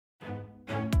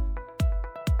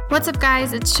What's up,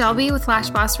 guys? It's Shelby with Lash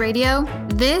Boss Radio.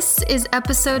 This is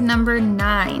episode number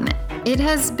 9. It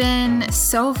has been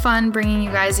so fun bringing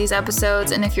you guys these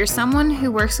episodes, and if you're someone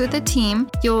who works with a team,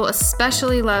 you'll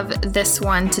especially love this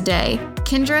one today.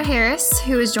 Kendra Harris,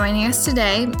 who is joining us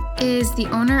today, is the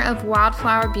owner of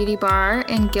Wildflower Beauty Bar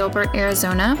in Gilbert,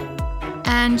 Arizona,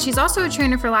 and she's also a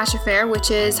trainer for Lash Affair, which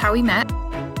is how we met.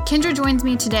 Kendra joins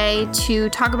me today to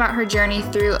talk about her journey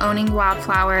through owning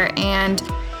Wildflower and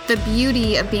the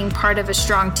beauty of being part of a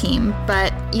strong team.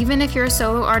 But even if you're a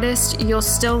solo artist, you'll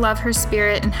still love her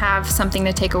spirit and have something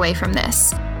to take away from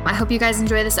this. I hope you guys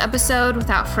enjoy this episode.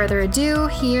 Without further ado,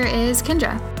 here is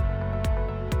Kendra.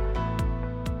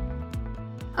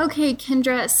 Okay,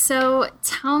 Kendra, so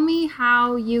tell me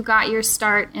how you got your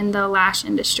start in the lash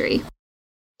industry.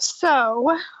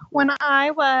 So when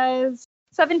I was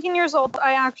 17 years old,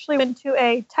 I actually went to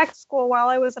a tech school while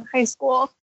I was in high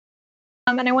school.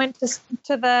 And I went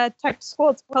to the tech school.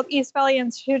 It's called East Valley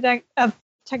Institute of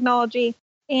Technology.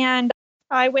 And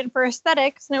I went for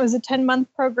aesthetics, and it was a 10-month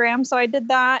program. So I did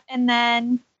that. And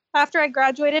then after I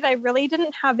graduated, I really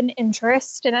didn't have an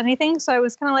interest in anything. So I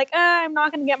was kind of like, I'm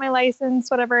not going to get my license,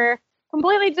 whatever.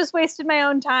 Completely just wasted my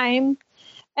own time.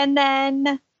 And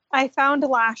then I found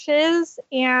lashes,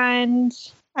 and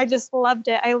I just loved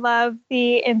it. I love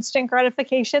the instant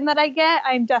gratification that I get.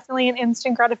 I'm definitely an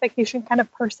instant gratification kind of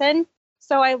person.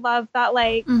 So I love that,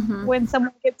 when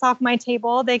someone gets off my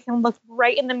table, they can look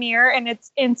right in the mirror and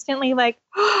it's instantly like,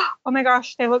 oh my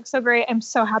gosh, they look so great. I'm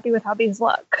so happy with how these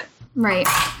look. Right.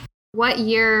 What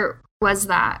year was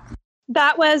that?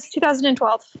 That was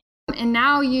 2012. And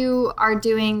now you are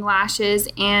doing lashes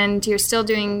and you're still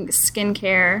doing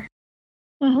skincare.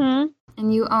 Mm-hmm.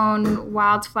 And you own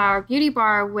Wildflower Beauty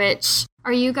Bar, which,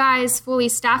 are you guys fully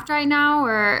staffed right now,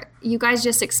 or you guys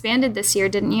just expanded this year,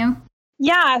 didn't you?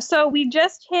 Yeah, so we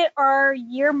just hit our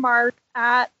year mark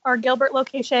at our Gilbert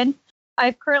location.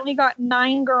 I've currently got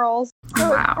 9 girls,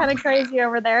 so wow. It's kind of crazy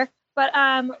over there. But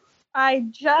I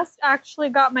just actually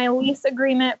got my lease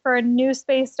agreement for a new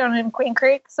space down in Queen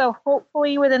Creek. So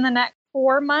hopefully within the next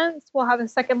 4 months, we'll have a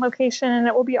second location and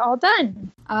it will be all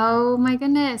done. Oh my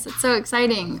goodness, it's so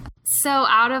exciting. So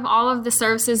out of all of the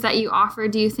services that you offer,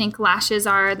 do you think lashes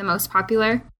are the most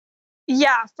popular?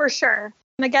 Yeah, for sure.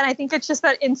 Again, I think it's just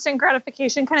that instant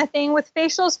gratification kind of thing with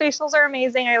facials. Facials are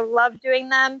amazing. I love doing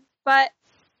them, but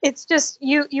it's just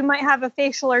you might have a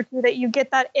facial or two that you get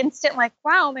that instant like,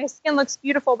 wow, my skin looks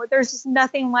beautiful, but there's just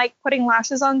nothing like putting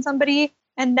lashes on somebody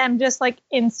and them just like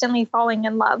instantly falling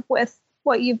in love with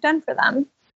what you've done for them.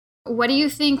 What do you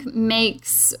think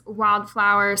makes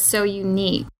Wildflower so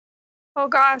unique? Oh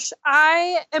gosh,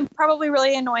 I am probably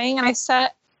really annoying and I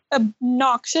set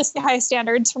obnoxiously high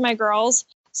standards for my girls.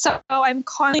 So I'm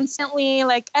constantly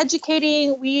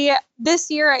educating. This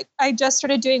year, I just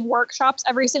started doing workshops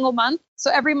every single month.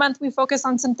 So every month we focus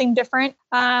on something different.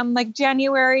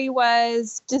 January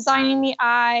was designing the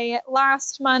eye.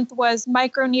 Last month was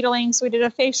micro needling. So we did a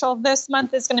facial. This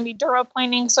month is going to be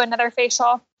duroplaning. So another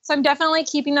facial. So I'm definitely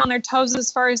keeping them on their toes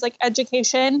as far as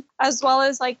education, as well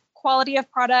as quality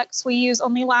of products. We use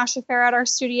only Lash Affair at our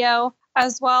studio,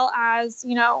 as well as,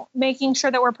 making sure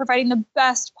that we're providing the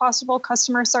best possible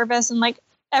customer service and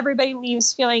everybody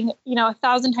leaves feeling,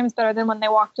 1,000 times better than when they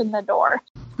walked in the door,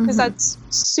 because that's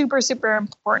super, super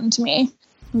important to me.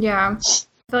 Yeah.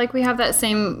 I feel like we have that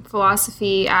same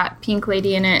philosophy at Pink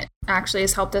Lady, and it actually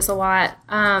has helped us a lot.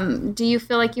 Do you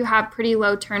feel like you have pretty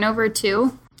low turnover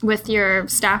too with your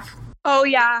staff? Oh,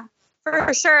 yeah.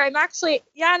 For sure. I'm actually,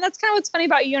 and that's kind of what's funny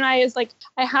about you and I is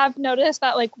I have noticed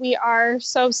that we are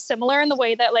so similar in the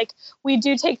way that we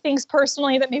do take things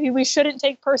personally that maybe we shouldn't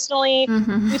take personally.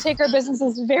 We take our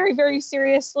businesses very, very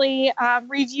seriously.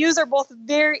 Reviews are both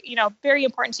very, very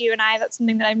important to you and I. That's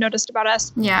something that I've noticed about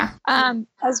us. Yeah.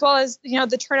 As well as,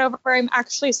 the turnover. I'm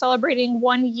actually celebrating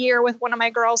 1 year with one of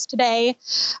my girls today.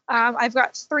 I've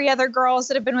got 3 other girls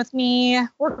that have been with me.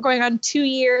 We're going on 2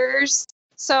 years.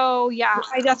 So yeah,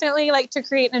 I definitely like to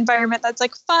create an environment that's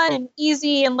fun and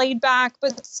easy and laid back,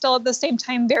 but still at the same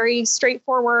time very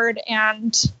straightforward.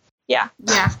 And yeah.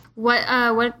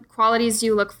 What qualities do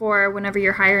you look for whenever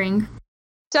you're hiring?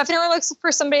 Definitely looks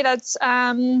for somebody that's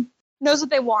knows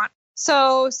what they want.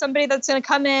 So somebody that's going to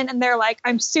come in and they're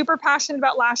I'm super passionate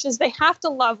about lashes. They have to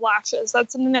love lashes.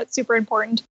 That's something that's super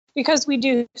important because we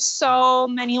do so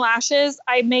many lashes.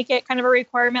 I make it kind of a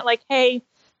requirement hey,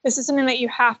 this is something that you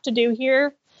have to do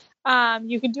here.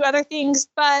 You can do other things,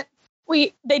 but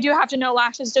they do have to know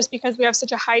lashes just because we have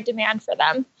such a high demand for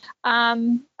them.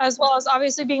 As well as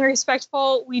obviously being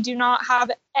respectful. We do not have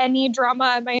any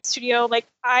drama at my studio.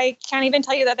 I can't even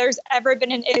tell you that there's ever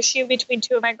been an issue between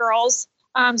 2 of my girls.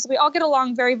 So we all get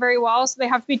along very, very well. So they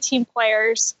have to be team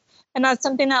players. And that's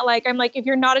something that like, I'm like, if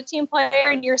you're not a team player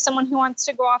and you're someone who wants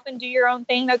to go off and do your own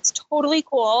thing, that's totally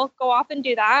cool. Go off and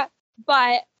do that.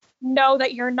 But know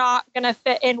that you're not going to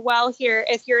fit in well here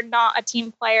if you're not a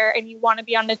team player and you want to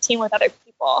be on a team with other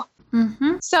people.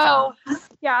 Mm-hmm. So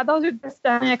yeah, those are just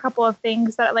definitely a couple of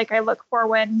things that like I look for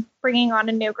when bringing on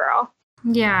a new girl.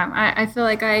 Yeah, I feel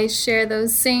like I share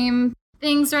those same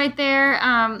things right there.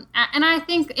 And I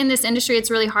think in this industry, it's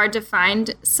really hard to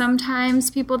find sometimes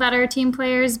people that are team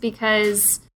players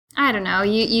because, I don't know,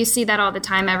 you see that all the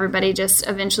time, everybody just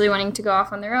eventually wanting to go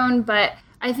off on their own. But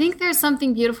I think there's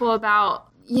something beautiful about,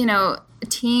 you know,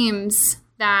 teams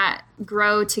that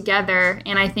grow together.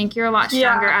 And I think you're a lot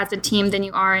stronger as a team than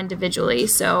you are individually.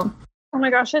 So, oh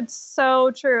my gosh, it's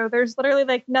so true. There's literally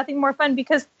like nothing more fun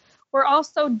because we're all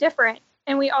so different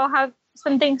and we all have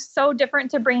something so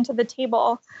different to bring to the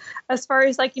table as far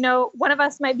as like, you know, one of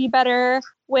us might be better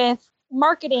with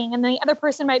marketing and the other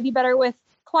person might be better with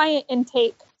client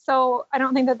intake. So I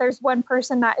don't think that there's one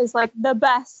person that is like the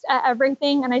best at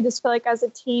everything. And I just feel like as a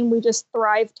team, we just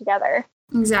thrive together.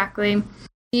 Exactly.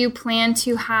 Do you plan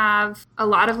to have a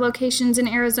lot of locations in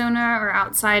Arizona or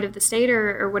outside of the state,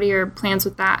 or what are your plans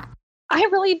with that? I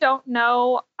really don't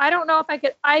know. I don't know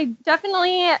if I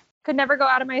definitely could never go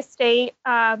out of my state.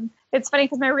 It's funny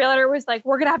because my realtor was like,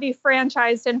 we're going to have you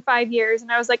franchised in 5 years. And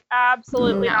I was like,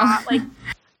 absolutely not. Like,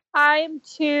 I'm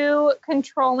too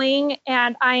controlling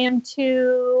and I am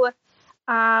too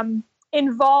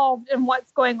involved in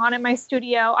what's going on in my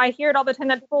studio. I hear it all the time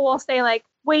that people will say like,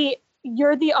 wait,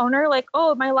 you're the owner? Like,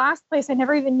 oh, my last place, I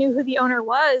never even knew who the owner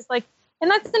was. Like,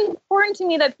 and that's important to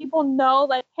me that people know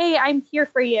like, hey, I'm here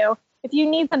for you. If you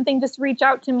need something, just reach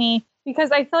out to me.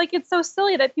 Because I feel like it's so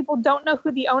silly that people don't know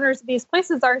who the owners of these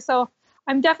places are. So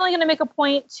I'm definitely going to make a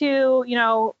point to, you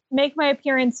know, make my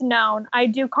appearance known. I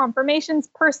do confirmations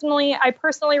personally. I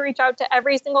personally reach out to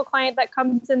every single client that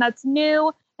comes in that's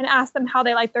new and ask them how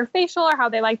they like their facial or how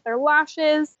they like their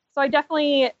lashes. So I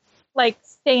definitely like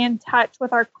stay in touch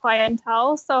with our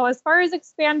clientele. So as far as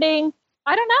expanding,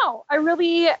 I don't know.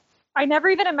 I never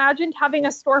even imagined having a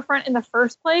storefront in the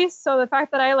first place. So the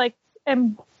fact that I like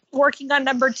am working on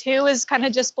number 2 is kind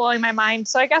of just blowing my mind.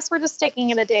 So I guess we're just taking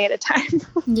it a day at a time.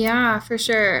 Yeah, for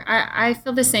sure. I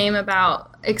feel the same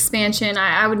about expansion.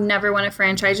 I would never want to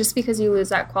franchise just because you lose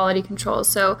that quality control.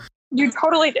 So you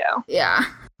totally do. Yeah.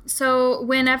 So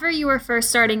whenever you were first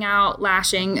starting out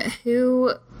lashing,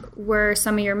 who were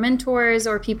some of your mentors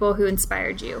or people who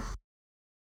inspired you?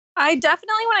 I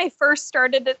definitely, when I first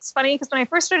started, it's funny because when I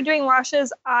first started doing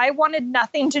lashes, I wanted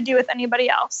nothing to do with anybody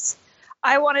else.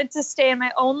 I wanted to stay in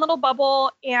my own little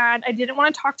bubble and I didn't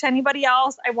want to talk to anybody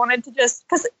else. I wanted to just,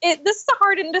 because this is a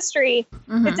hard industry.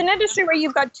 Mm-hmm. It's an industry where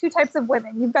you've got 2 types of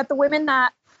women. You've got the women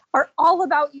that are all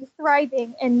about you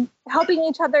thriving and helping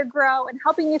each other grow and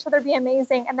helping each other be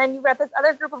amazing. And then you've got this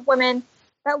other group of women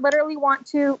that literally want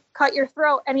to cut your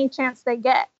throat any chance they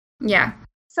get. Yeah.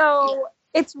 So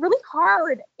it's really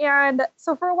hard. And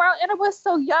so for a while, and I was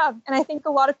so young. And I think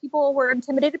a lot of people were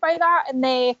intimidated by that. And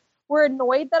they were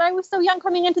annoyed that I was so young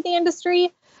coming into the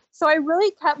industry. So I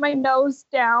really kept my nose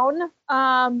down,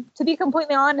 to be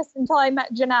completely honest, until I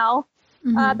met Janelle,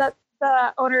 that's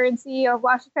the owner and CEO of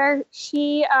Lash Affair.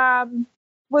 She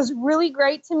was really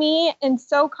great to me and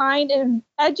so kind and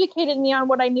educated me on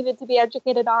what I needed to be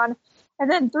educated on.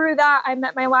 And then through that, I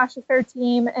met my Lash Affair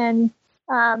team and,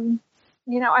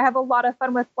 you know, I have a lot of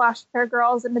fun with Lash Affair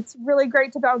girls and it's really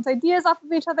great to bounce ideas off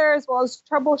of each other as well as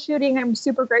troubleshooting. I'm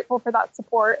super grateful for that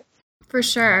support. For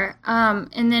sure.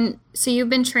 And then, so you've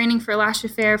been training for Lash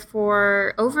Affair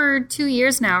for over 2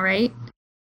 years now, right?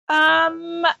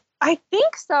 I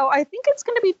think so. I think it's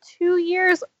going to be 2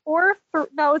 years or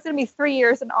no, it's going to be 3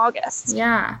 years in August.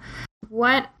 Yeah.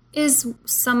 What is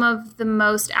some of the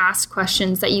most asked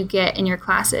questions that you get in your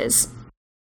classes?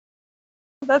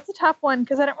 That's a tough one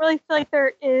because I don't really feel like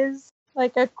there is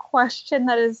like a question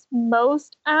that is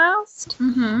most asked.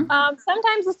 Mm-hmm.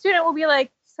 Sometimes the student will be like,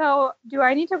 so do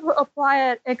I need to apply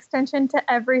an extension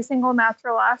to every single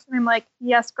natural lash? And I'm like,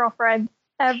 yes, girlfriend,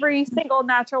 every single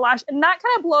natural lash. And that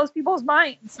kind of blows people's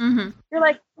minds. Mm-hmm. You're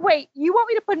like, wait, you want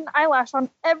me to put an eyelash on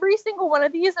every single one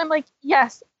of these? I'm like,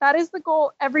 yes, that is the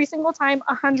goal every single time,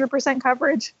 100%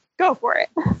 coverage. Go for it.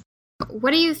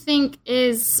 What do you think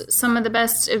is some of the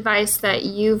best advice that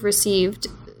you've received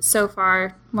so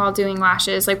far while doing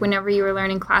lashes, like whenever you were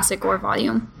learning classic or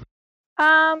volume?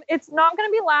 It's not going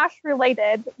to be lash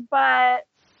related, but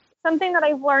something that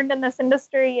I've learned in this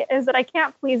industry is that I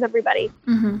can't please everybody.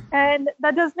 Mm-hmm. And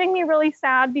that does make me really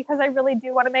sad because I really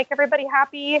do want to make everybody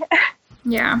happy.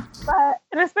 Yeah.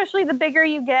 And especially the bigger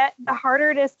you get, the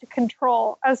harder it is to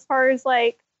control as far as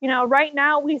like, right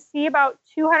now we see about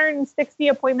 260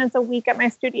 appointments a week at my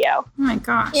studio. Oh my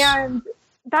gosh. And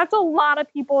that's a lot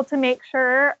of people to make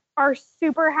sure are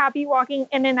super happy walking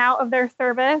in and out of their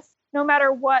service, no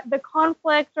matter what the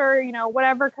conflict or,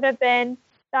 whatever could have been.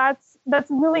 That's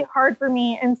really hard for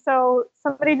me. And so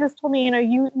somebody just told me,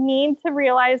 you need to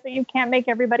realize that you can't make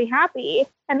everybody happy.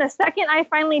 And the second I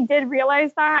finally did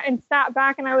realize that and sat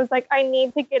back and I was like, I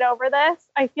need to get over this,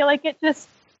 I feel like it just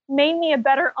made me a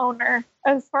better owner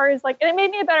as far as like, and it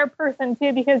made me a better person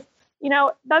too, because,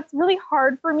 that's really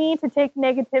hard for me to take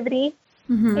negativity.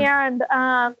 Mm-hmm. And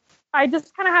I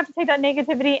just kind of have to take that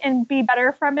negativity and be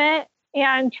better from it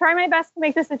and try my best to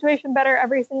make the situation better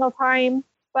every single time.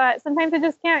 But sometimes I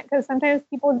just can't, because sometimes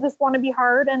people just want to be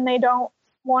hard and they don't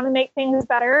want to make things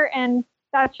better. And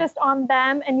that's just on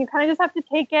them. And you kind of just have to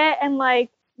take it and like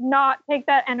not take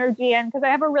that energy in, because I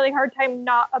have a really hard time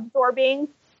not absorbing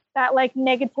that like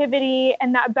negativity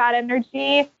and that bad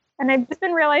energy. And I've just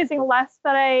been realizing less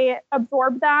that I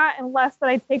absorb that and less that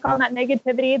I take on that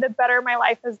negativity, the better my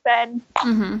life has been.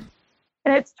 Mm-hmm.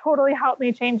 And it's totally helped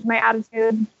me change my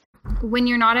attitude. When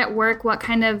you're not at work, what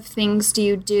kind of things do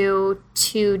you do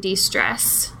to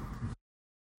de-stress?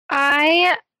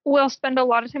 I will spend a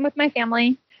lot of time with my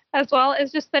family, as well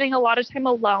as just spending a lot of time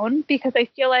alone, because I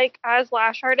feel like as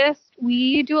lash artists,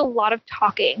 we do a lot of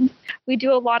talking. We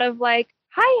do a lot of like,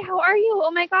 hi, how are you?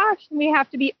 Oh my gosh. And we have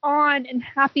to be on and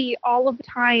happy all of the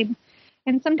time.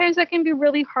 And sometimes that can be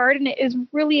really hard and it is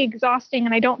really exhausting.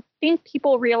 And I don't think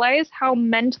people realize how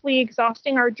mentally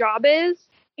exhausting our job is.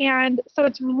 And so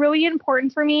it's really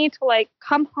important for me to like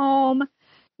come home.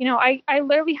 I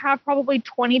literally have probably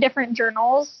 20 different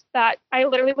journals that I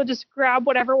literally will just grab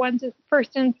whatever one's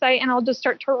first in sight and I'll just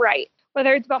start to write,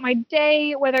 whether it's about my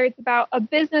day, whether it's about a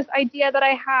business idea that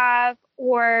I have,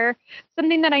 or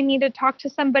something that I need to talk to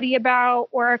somebody about,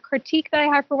 or a critique that I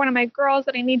have for one of my girls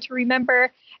that I need to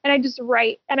remember. And I just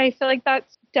write. And I feel like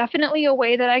that's definitely a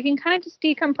way that I can kind of just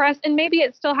decompress. And maybe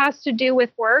it still has to do with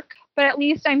work, but at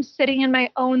least I'm sitting in my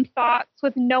own thoughts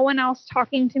with no one else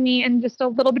talking to me and just a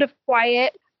little bit of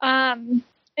quiet, and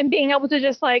being able to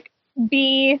just like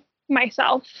be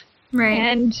myself. Right.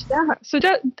 And yeah, so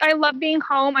I love being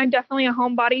home. I'm definitely a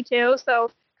homebody too.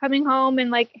 So coming home and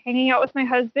like hanging out with my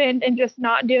husband and just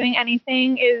not doing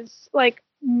anything is like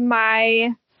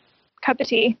my cup of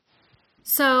tea.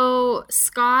 So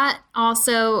Scott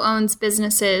also owns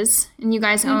businesses and you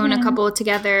guys own a couple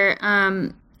together.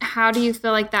 How do you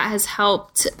feel like that has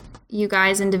helped you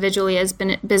guys individually as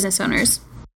business owners?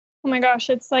 Oh my gosh,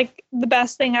 it's like the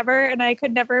best thing ever. And I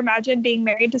could never imagine being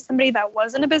married to somebody that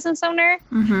wasn't a business owner,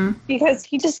 because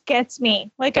he just gets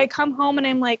me. Like I come home and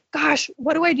I'm like, gosh,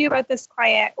 what do I do about this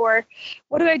client? Or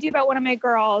what do I do about one of my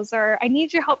girls? Or I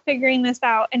need your help figuring this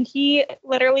out. And he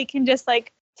literally can just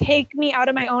like take me out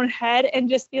of my own head and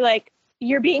just be like,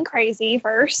 you're being crazy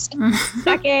first.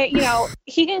 Second,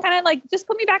 he can kind of like just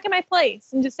put me back in my place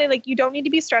and just say like, you don't need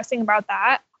to be stressing about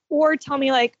that. Or tell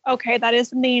me like, okay, that is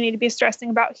something you need to be stressing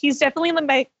about. He's definitely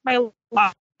my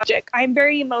logic. I'm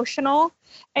very emotional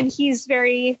and he's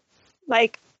very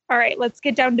like, all right, let's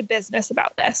get down to business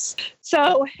about this.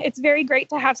 So it's very great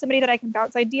to have somebody that I can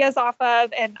bounce ideas off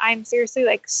of. And I'm seriously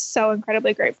like so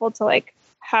incredibly grateful to like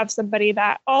have somebody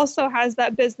that also has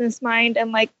that business mind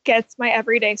and like gets my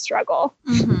everyday struggle.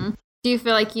 Do you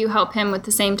feel like you help him with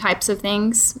the same types of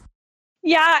things?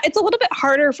 Yeah, it's a little bit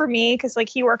harder for me because like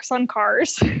he works on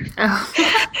cars. Oh.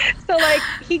 So like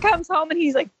he comes home and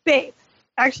he's like, babe,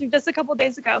 actually just a couple of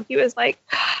days ago, he was like,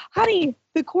 honey,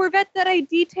 the Corvette that I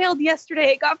detailed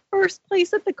yesterday got first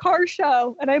place at the car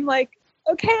show. And I'm like,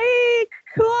 okay,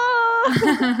 cool.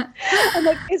 I'm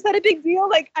like, is that a big deal?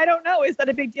 Like, I don't know. Is that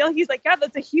a big deal? He's like, yeah,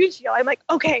 that's a huge deal. I'm like,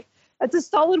 okay, that's a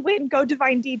solid win. Go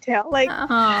Divine Detail. Like,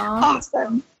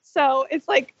 awesome. So it's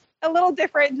like a little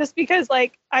different just because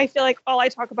like I feel like all I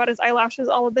talk about is eyelashes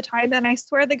all of the time. And I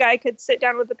swear the guy could sit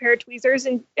down with a pair of tweezers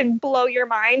and blow your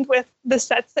mind with the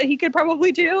sets that he could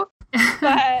probably do.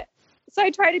 But so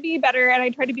I try to be better and I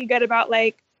try to be good about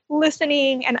like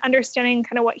listening and understanding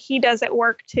kind of what he does at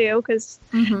work too, because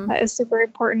that is super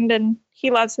important and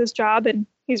he loves his job and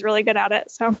he's really good at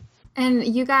it. So, and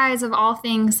you guys of all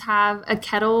things have a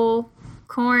kettle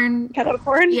corn.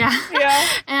 Yeah.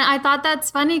 And I thought that's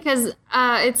funny because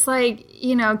it's like,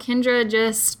 Kendra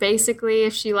just basically,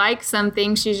 if she likes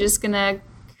something, she's just going to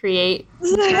create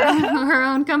her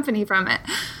own company from it.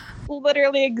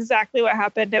 Literally exactly what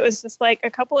happened. It was just like a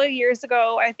couple of years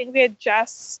ago. I think we had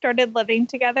just started living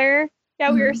together.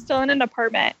 Yeah, we were still in an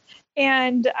apartment.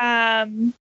 And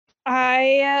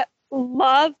I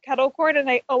love kettle corn, and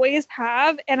I always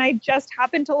have. And I just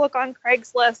happened to look on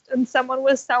Craigslist, and someone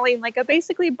was selling like a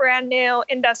basically brand new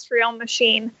industrial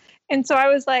machine. And so I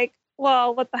was like,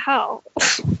 well, what the hell?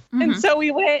 Mm-hmm. And so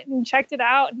we went and checked it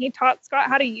out, and he taught Scott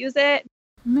how to use it.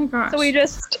 Oh my gosh. So we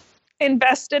just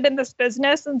invested in this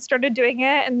business and started doing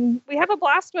it, and we have a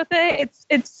blast with it.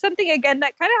 It's something, again,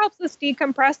 that kind of helps us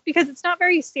decompress because it's not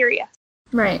very serious.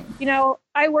 Right. You know,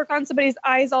 I work on somebody's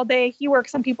eyes all day. He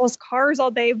works on people's cars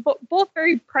all day. Both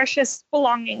very precious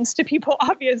belongings to people,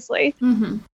 obviously.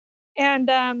 Mm-hmm.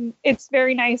 And it's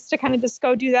very nice to kind of just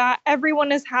go do that.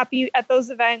 Everyone is happy at those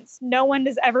events. No one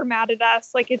is ever mad at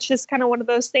us. Like, it's just kind of one of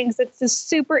those things that's just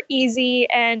super easy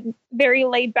and very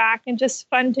laid back and just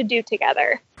fun to do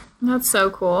together. That's so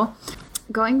cool.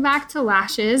 Going back to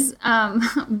lashes,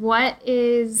 what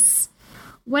is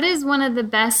one of the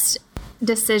best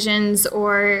decisions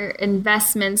or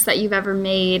investments that you've ever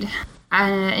made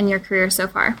in your career so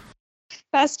far?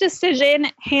 Best decision,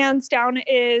 hands down,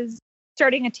 is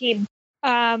starting a team.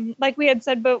 Like we had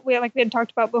said, but we had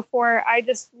talked about before, I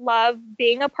just love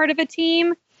being a part of a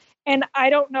team. And I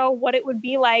don't know what it would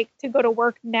be like to go to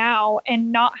work now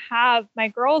and not have my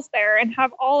girls there and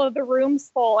have all of the rooms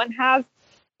full and have,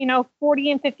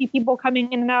 40 and 50 people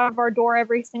coming in and out of our door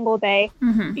every single day,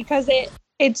 mm-hmm. because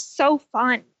it's so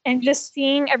fun. And just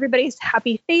seeing everybody's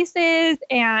happy faces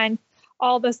and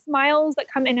all the smiles that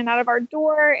come in and out of our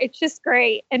door, it's just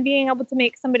great. And being able to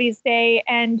make somebody's day,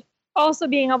 and also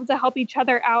being able to help each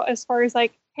other out as far as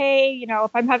like, hey,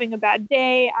 if I'm having a bad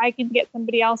day, I can get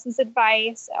somebody else's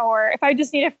advice. Or if I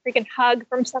just need a freaking hug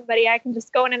from somebody, I can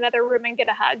just go in another room and get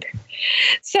a hug.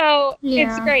 So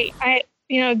It's great.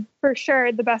 For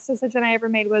sure, the best decision I ever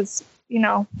made was,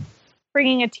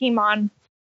 bringing a team on.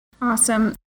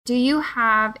 Awesome. Do you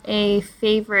have a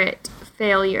favorite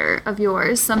failure of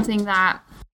yours? Something that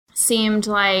seemed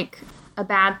like a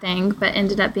bad thing, but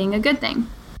ended up being a good thing?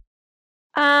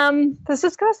 This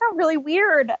is going to sound really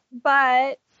weird,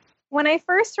 but when I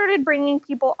first started bringing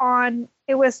people on,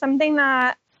 it was something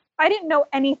that I didn't know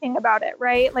anything about it,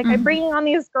 right? Like, mm-hmm. I'm bringing on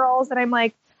these girls and I'm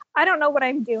like, I don't know what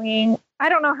I'm doing. I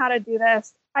don't know how to do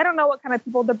this. I don't know what kind of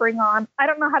people to bring on. I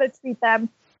don't know how to treat them.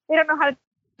 They don't know how to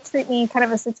treat me, kind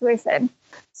of a situation.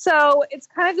 So it's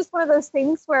kind of just one of those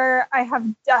things where I have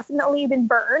definitely been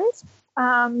burned.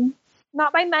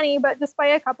 Not by many, but just by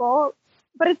a couple.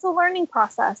 But it's a learning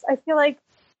process. I feel like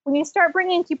when you start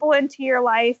bringing people into your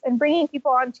life and bringing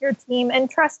people onto your team and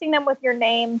trusting them with your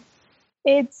name,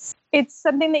 it's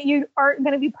something that you aren't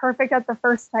going to be perfect at the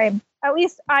first time. At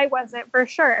least I wasn't, for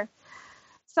sure.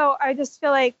 So I just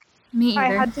feel like I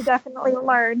had to definitely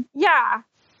learn. Yeah.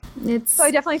 So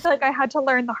I definitely feel like I had to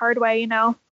learn the hard way,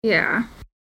 Yeah.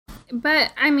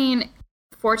 But I mean,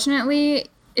 fortunately,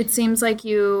 it seems like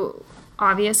you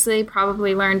obviously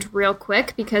probably learned real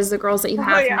quick, because the girls that you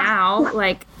have now,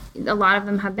 like, a lot of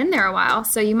them have been there a while.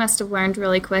 So you must have learned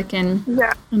really quick and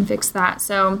fixed that.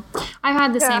 So I've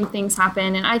had the same things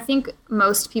happen. And I think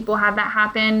most people have that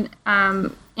happen.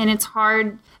 And it's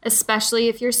hard, especially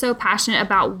if you're so passionate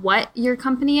about what your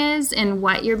company is and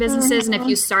what your business mm-hmm. is. And if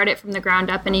you start it from the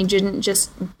ground up and you didn't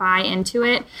just buy into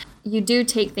it, you do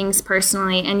take things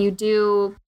personally, and you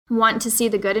do want to see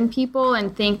the good in people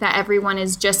and think that everyone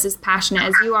is just as passionate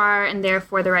as you are and there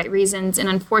for the right reasons. And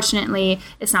unfortunately,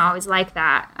 it's not always like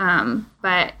that.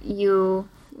 But you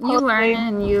learn,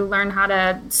 and you learn how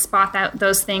to spot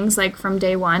those things like from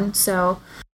day one. So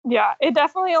yeah, it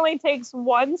definitely only takes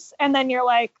once. And then you're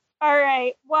like, all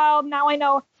right, well, now I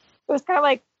know. It was kind of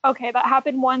like, okay, that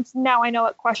happened once. Now I know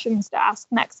what questions to ask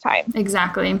next time.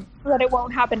 Exactly. So that it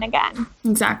won't happen again.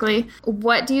 Exactly.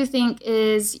 What do you think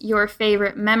is your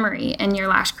favorite memory in your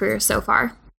lash career so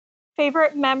far?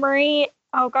 Favorite memory?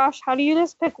 Oh gosh, how do you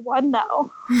just pick one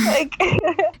though? Like,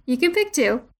 you can pick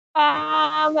two.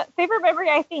 Favorite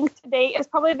memory I think to date is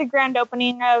probably the grand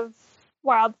opening of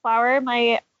Wildflower,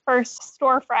 my first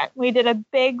storefront. We did a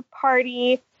big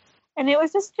party. And it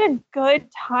was just a good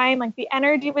time. Like, the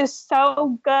energy was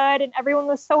so good and everyone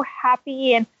was so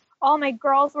happy and all my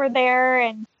girls were there.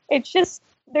 And it's just,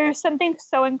 there's something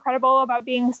so incredible about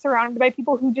being surrounded by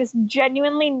people who just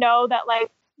genuinely know that,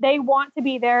 like, they want to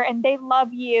be there and they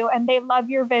love you and they love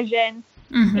your vision.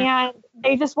 Mm-hmm. And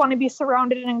they just want to be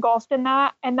surrounded and engulfed in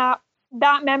that. And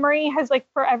that memory has, like,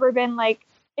 forever been, like,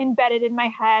 embedded in my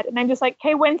head. And I'm just like,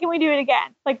 hey, when can we do it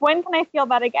again? Like, when can I feel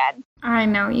that again? I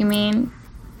know what you mean.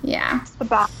 Yeah. It's the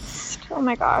best. Oh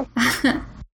my gosh.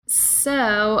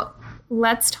 So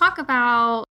let's talk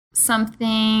about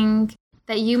something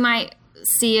that you might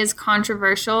see as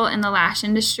controversial in the lash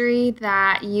industry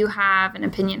that you have an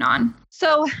opinion on.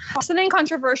 So something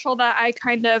controversial that I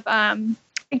kind of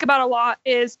think about a lot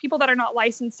is people that are not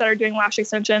licensed that are doing lash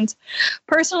extensions.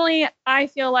 Personally, I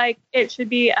feel like it should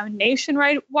be a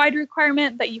nationwide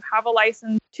requirement that you have a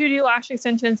license to do lash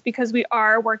extensions because we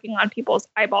are working on people's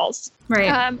eyeballs.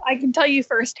 Right. I can tell you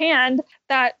firsthand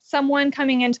that someone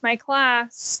coming into my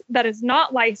class that is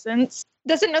not licensed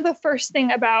doesn't know the first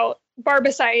thing about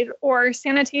barbicide or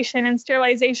sanitation and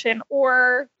sterilization,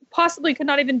 or possibly could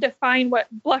not even define what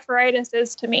blepharitis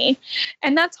is to me.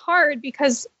 And that's hard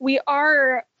because we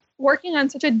are working on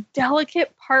such a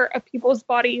delicate part of people's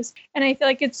bodies. And I feel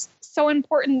like it's so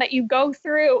important that you go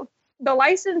through the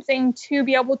licensing to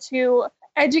be able to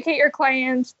educate your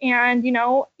clients. And, you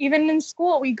know, even in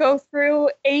school, we go through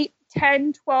 8,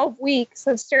 10, 12 weeks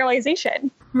of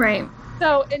sterilization. Right.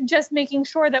 So just making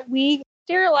sure that we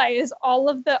sterilize all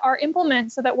of our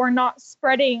implements so that we're not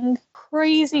spreading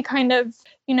crazy kind of,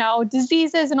 you know,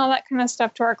 diseases and all that kind of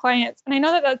stuff to our clients. And I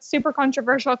know that that's super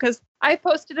controversial because I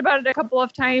posted about it a couple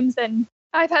of times and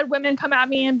I've had women come at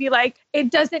me and be like,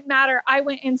 it doesn't matter. I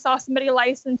went and saw somebody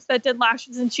licensed that did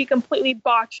lashes and she completely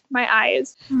botched my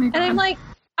eyes. Oh my God. And I'm like,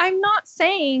 I'm not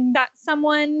saying that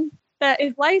someone that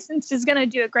is licensed is going to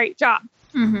do a great job,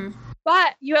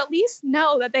 but you at least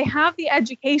know that they have the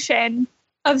education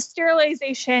of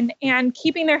sterilization and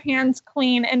keeping their hands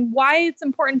clean and why it's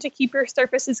important to keep your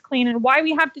surfaces clean and why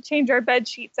we have to change our bed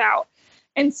sheets out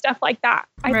and stuff like that.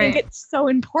 I think it's so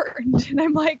important. And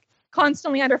I'm like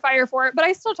constantly under fire for it, but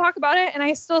I still talk about it and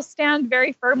I still stand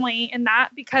very firmly in that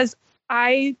because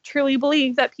I truly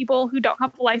believe that people who don't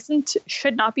have a license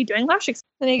should not be doing lash extensions.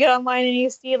 Then you get online and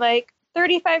you see like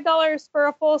 $35 for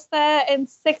a full set and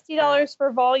 $60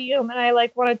 for volume. And I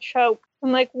like want to choke.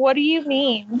 I'm like, what do you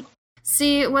mean?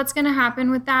 See, what's going to happen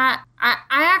with that? I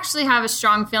actually have a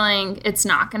strong feeling it's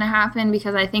not going to happen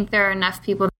because I think there are enough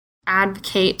people that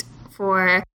advocate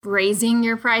for raising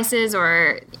your prices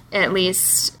or at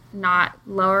least not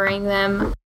lowering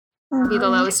them to be the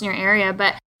lowest in your area.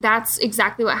 But that's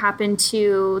exactly what happened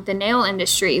to the nail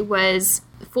industry was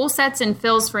full sets and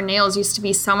fills for nails used to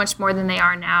be so much more than they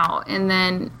are now. And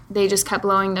then they just kept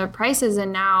lowering their prices.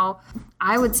 And now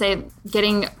I would say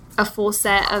getting a full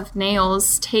set of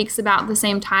nails takes about the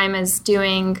same time as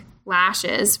doing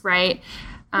lashes, right?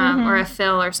 Or a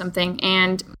fill or something.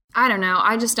 And I don't know.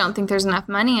 I just don't think there's enough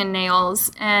money in nails.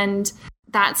 And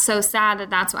that's so sad that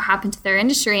that's what happened to their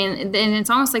industry. And it's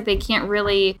almost like they can't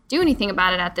really do anything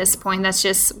about it at this point. That's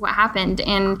just what happened.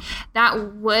 And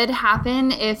that would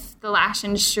happen if the lash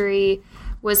industry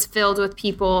was filled with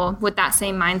people with that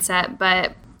same mindset.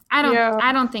 But I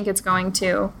don't think it's going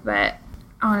to. But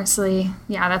honestly,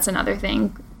 yeah, that's another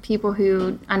thing. People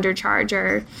who undercharge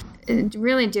are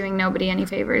really doing nobody any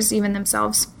favors, even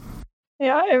themselves.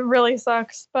 Yeah, it really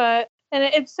sucks. And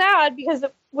it's sad because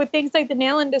with things like the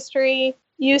nail industry,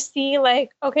 you see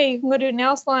like, okay, you can go to a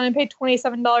nail salon and pay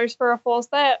 $27 for a full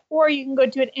set, or you can go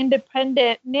to an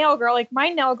independent nail girl. Like my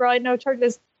nail girl I know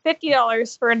charges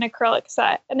 $50 for an acrylic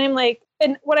set. And I'm like,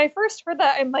 and when I first heard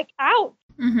that, I'm like, ouch.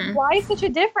 Why such a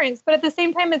difference? But at the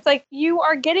same time, it's like you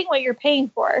are getting what you're paying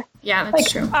for. Yeah,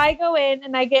 that's true. I go in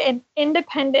and I get an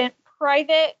independent,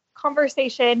 private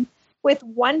conversation with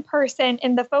one person,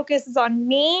 and the focus is on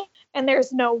me, and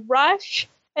there's no rush.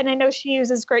 And I know she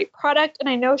uses great product, and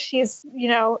I know she's, you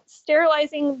know,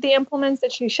 sterilizing the implements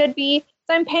that she should be.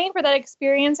 So I'm paying for that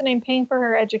experience, and I'm paying for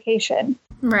her education.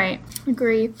 Right.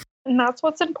 Agree. And that's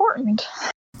what's important.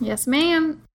 Yes,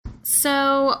 ma'am.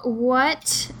 So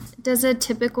what does a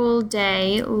typical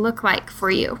day look like for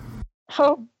you?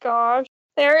 Oh, gosh.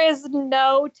 There is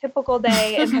no typical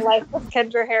day in the life of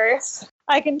Kendra Harris.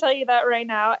 I can tell you that right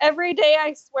now. Every day,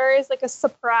 I swear, is like a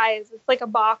surprise. It's like a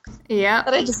box that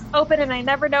I just open and I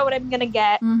never know what I'm going to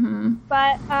get.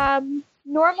 But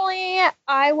normally,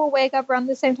 I will wake up around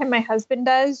the same time my husband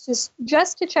does,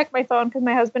 just to check my phone because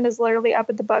my husband is literally up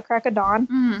at the butt crack of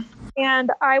dawn.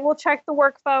 And I will check the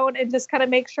work phone and just kind of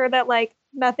make sure that like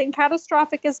nothing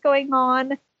catastrophic is going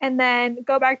on, and then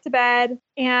go back to bed.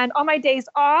 And on my days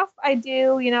off, I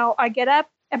do, you know, I get up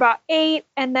about 8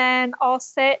 and then I'll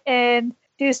sit and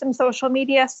do some social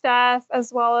media stuff,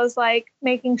 as well as like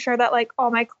making sure that like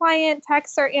all my client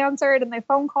texts are answered and my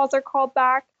phone calls are called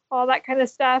back, all that kind of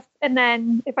stuff. And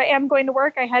then if I am going to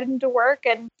work, I head into work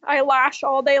and I lash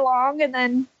all day long and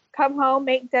then come home,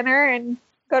 make dinner and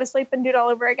go to sleep and do it all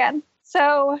over again.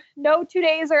 So no 2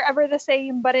 days are ever the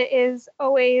same, but it is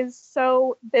always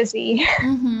so busy.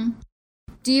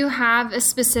 Do you have a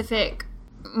specific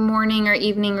morning or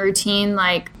evening routine,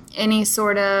 like do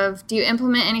you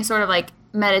implement any sort of like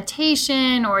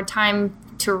meditation or time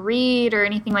to read or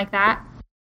anything like that?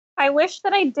 I wish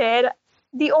that I did.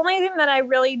 the only thing that I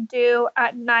really do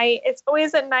at night, it's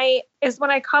always at night, is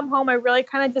when I come home, I really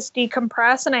kind of just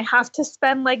decompress and I have to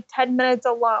spend like 10 minutes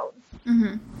alone.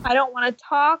 Mm-hmm. I don't want to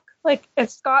talk. Like if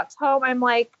Scott's home, I'm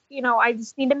like, I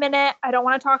just need a minute. I don't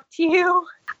want to talk to you.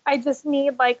 I just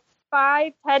need like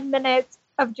 5-10 minutes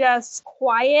of just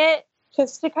quiet,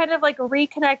 just to kind of like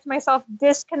reconnect myself,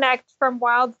 disconnect from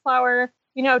Wildflower,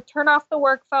 turn off the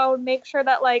work phone, make sure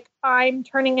that like I'm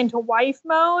turning into wife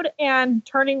mode and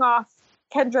turning off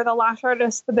Kendra, the lash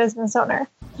artist, the business owner.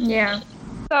 Yeah.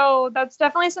 So that's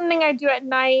definitely something I do at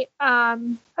night,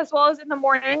 as well as in the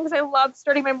mornings. I love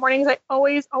starting my mornings. I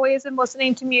always am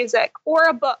listening to music or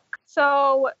a book.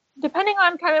 So depending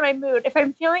on kind of my mood, if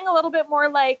I'm feeling a little bit more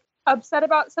like upset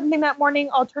about something that morning,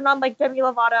 I'll turn on like Demi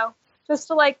Lovato just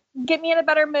to like get me in a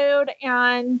better mood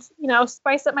and,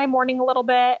 spice up my morning a little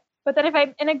bit. But then if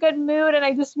I'm in a good mood and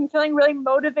I just am feeling really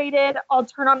motivated, I'll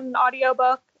turn on an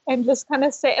audiobook and just kind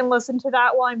of sit and listen to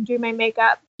that while I'm doing my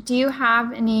makeup. Do you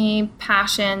have any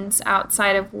passions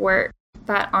outside of work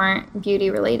that aren't beauty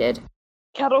related?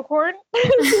 Kettle corn?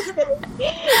 Just kidding.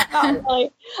 Not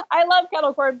really. I love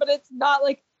kettle corn, but it's not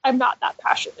like I'm not that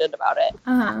passionate about it.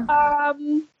 Uh-huh.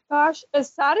 Gosh, as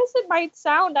sad as it might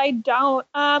sound, I don't.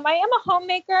 I am a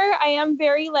homemaker. I am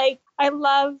very I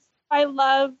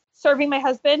love serving my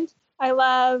husband. I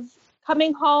love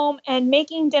coming home and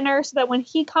making dinner so that when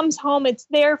he comes home, it's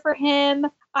there for him.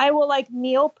 I will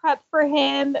meal prep for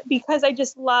him because I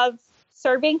just love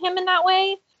serving him in that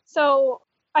way. So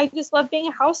I just love being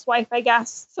a housewife, I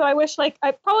guess. So I wish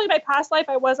probably my past life,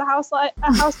 I was a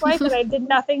housewife and I did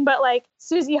nothing but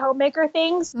Susie homemaker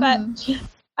things. But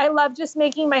I love just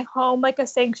making my home like a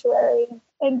sanctuary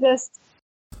and just.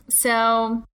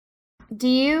 So do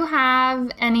you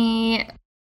have any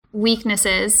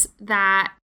weaknesses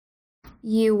that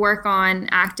you work on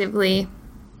actively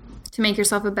to make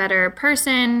yourself a better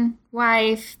person,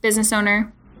 wife, business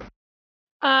owner?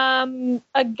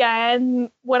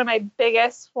 Again, one of my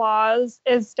biggest flaws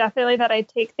is definitely that I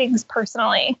take things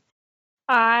personally.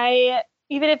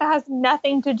 Even if it has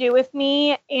nothing to do with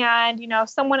me and,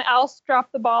 someone else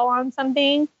dropped the ball on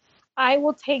something, I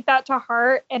will take that to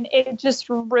heart and it just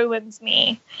ruins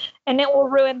me. And it will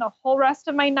ruin the whole rest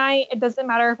of my night. It doesn't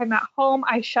matter if I'm at home,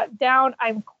 I shut down,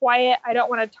 I'm quiet, I don't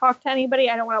want to talk to anybody,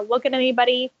 I don't want to look at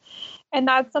anybody. And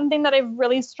that's something that I've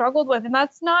really struggled with. And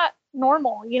that's not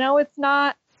normal.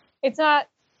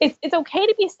 It's okay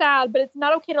to be sad, but it's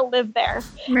not okay to live there.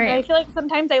 Right. And I feel like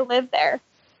sometimes I live there.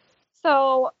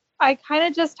 So I kind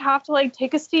of just have to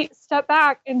take a step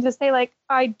back and just say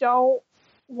I don't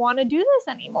want to do this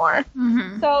anymore.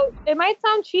 Mm-hmm. So it might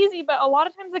sound cheesy, but a lot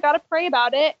of times I got to pray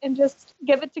about it and just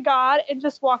give it to God and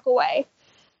just walk away,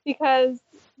 because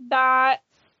that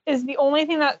is the only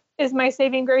thing that is my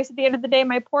saving grace at the end of the day.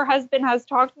 My poor husband has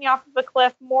talked me off of a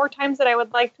cliff more times than I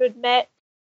would like to admit.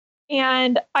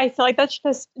 And I feel like that's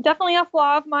just definitely a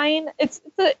flaw of mine. It's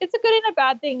a good and a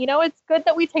bad thing. It's good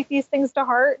that we take these things to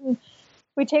heart and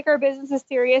we take our businesses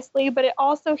seriously, but it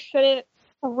also shouldn't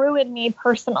ruin me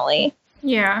personally.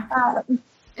 Yeah.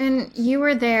 And you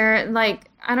were there,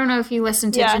 I don't know if you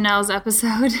listened to Janelle's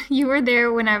episode. You were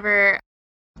there whenever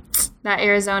that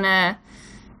Arizona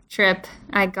trip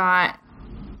I got.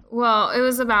 Well, it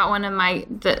was about one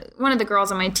of the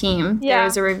girls on my team. Yeah. There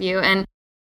was a review, and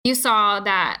you saw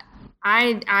that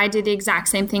I did the exact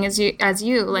same thing as you.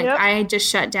 Yep. I just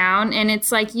shut down, and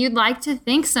it's you'd like to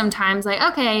think sometimes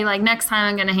okay, next time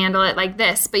I'm going to handle it like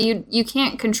this, but you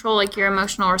can't control your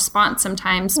emotional response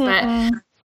sometimes. Mm-hmm. But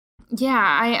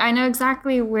yeah, I know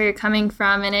exactly where you're coming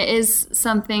from, and it is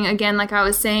something, again, like I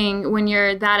was saying, when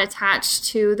you're that attached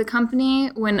to the company,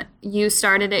 when you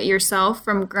started it yourself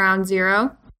from ground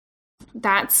zero,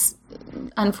 that's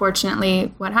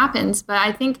unfortunately what happens. But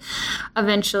I think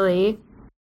eventually,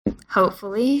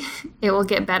 hopefully, it will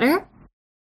get better.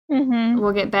 Mm-hmm.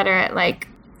 We'll get better at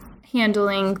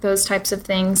handling those types of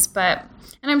things. And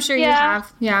I'm sure you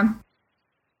have. Yeah.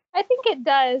 I think it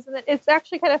does. And it's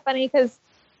actually kind of funny because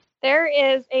there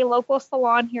is a local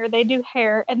salon here. They do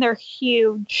hair and they're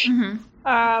huge.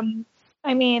 Mm-hmm.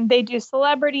 I mean, they do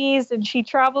celebrities and she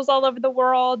travels all over the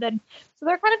world. And so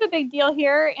they're kind of a big deal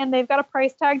here, and they've got a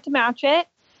price tag to match it.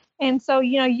 And so,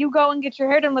 you go and get your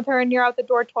hair done with her and you're out the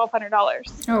door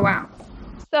 $1,200. Oh, wow.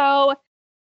 So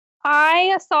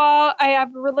I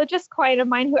have a religious client of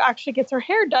mine who actually gets her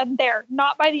hair done there,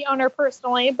 not by the owner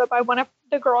personally, but by one of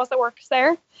the girls that works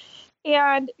there.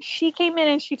 And she came in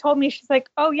and she told me, she's like,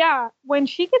 oh yeah, when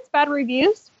she gets bad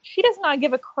reviews, she does not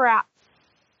give a crap.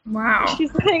 Wow.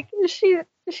 She's like,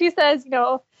 she says,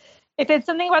 if it's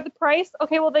something about the price,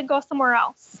 okay, well then go somewhere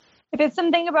else. If it's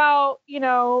something about,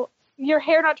 your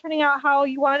hair not turning out how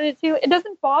you wanted it to, it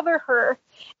doesn't bother her.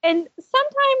 And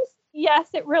sometimes, yes,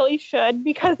 it really should,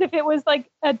 because if it was like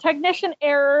a technician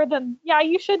error, then yeah,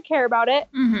 you should care about it.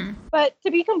 Mm-hmm. But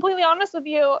to be completely honest with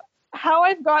you, how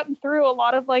I've gotten through a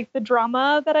lot of like the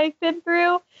drama that I've been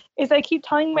through is I keep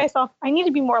telling myself, I need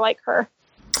to be more like her.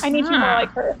 I need to be more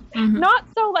like her. Mm-hmm. Not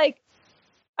so like,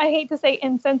 I hate to say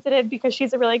insensitive because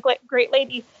she's a really great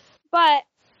lady, but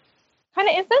kind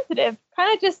of insensitive,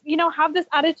 kind of just, have this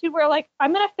attitude where like,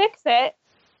 I'm going to fix it,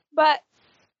 but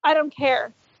I don't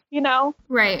care,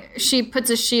 Right. She puts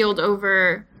a shield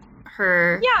over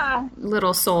her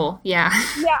little soul. Yeah.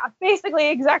 Yeah, basically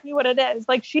exactly what it is.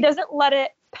 Like, she doesn't let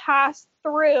it pass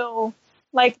through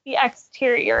like the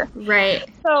exterior. Right.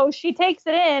 So she takes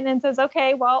it in and says,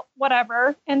 okay, well,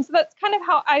 whatever. And so that's kind of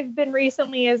how I've been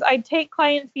recently is I take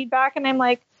client feedback and I'm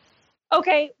like,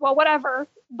 okay, well, whatever,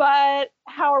 but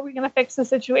how are we going to fix the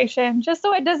situation? Just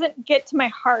so it doesn't get to my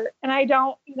heart and I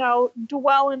don't,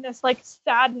 dwell in this like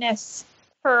sadness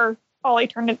for all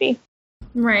eternity.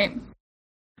 Right.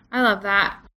 I love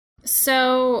that.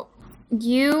 So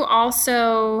you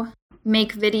also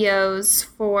make videos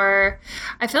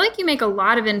I feel like you make a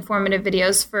lot of informative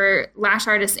videos for lash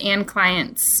artists and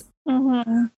clients.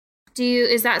 Mm-hmm.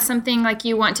 Is that something like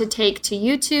you want to take to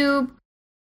YouTube?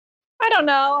 I don't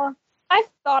know. I've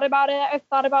thought about it. I've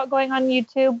thought about going on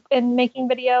YouTube and making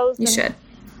videos. You should.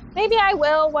 Maybe I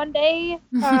will one day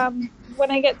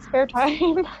when I get spare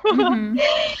time. Mm-hmm.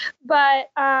 But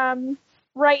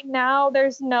right now,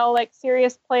 there's no like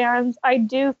serious plans. I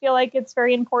do feel like it's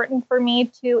very important for me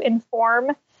to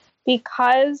inform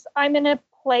because I'm in a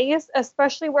place,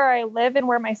 especially where I live and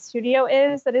where my studio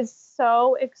is, that is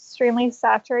so extremely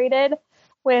saturated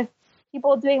with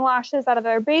people doing lashes out of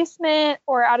their basement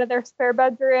or out of their spare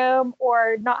bedroom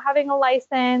or not having a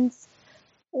license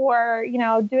or,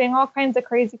 doing all kinds of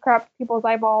crazy crap to people's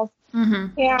eyeballs.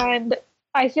 Mm-hmm. And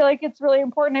I feel like it's really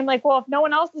important. I'm like, well, if no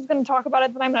one else is going to talk about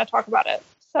it, then I'm going to talk about it.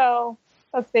 So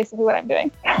that's basically what I'm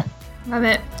doing. Love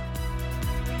it.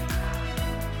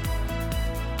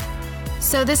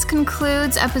 So this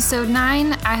concludes episode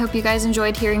 9. I hope you guys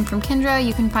enjoyed hearing from Kendra.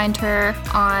 You can find her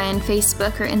on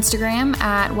Facebook or Instagram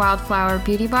at Wildflower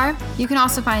Beauty Bar. You can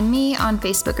also find me on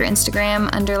Facebook or Instagram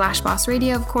under Lash Boss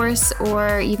Radio, of course,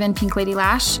 or even Pink Lady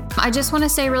Lash. I just want to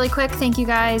say really quick, thank you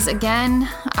guys again.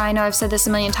 I know I've said this a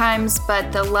million times,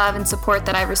 but the love and support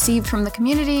that I've received from the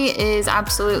community is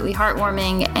absolutely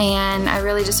heartwarming, and I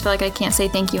really just feel like I can't say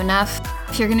thank you enough.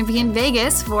 If you're going to be in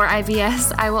Vegas for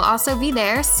IVS, I will also be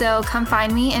there, so come find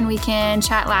me and we can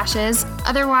chat lashes.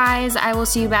 Otherwise, I will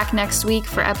see you back next week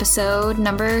for episode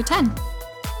number 10.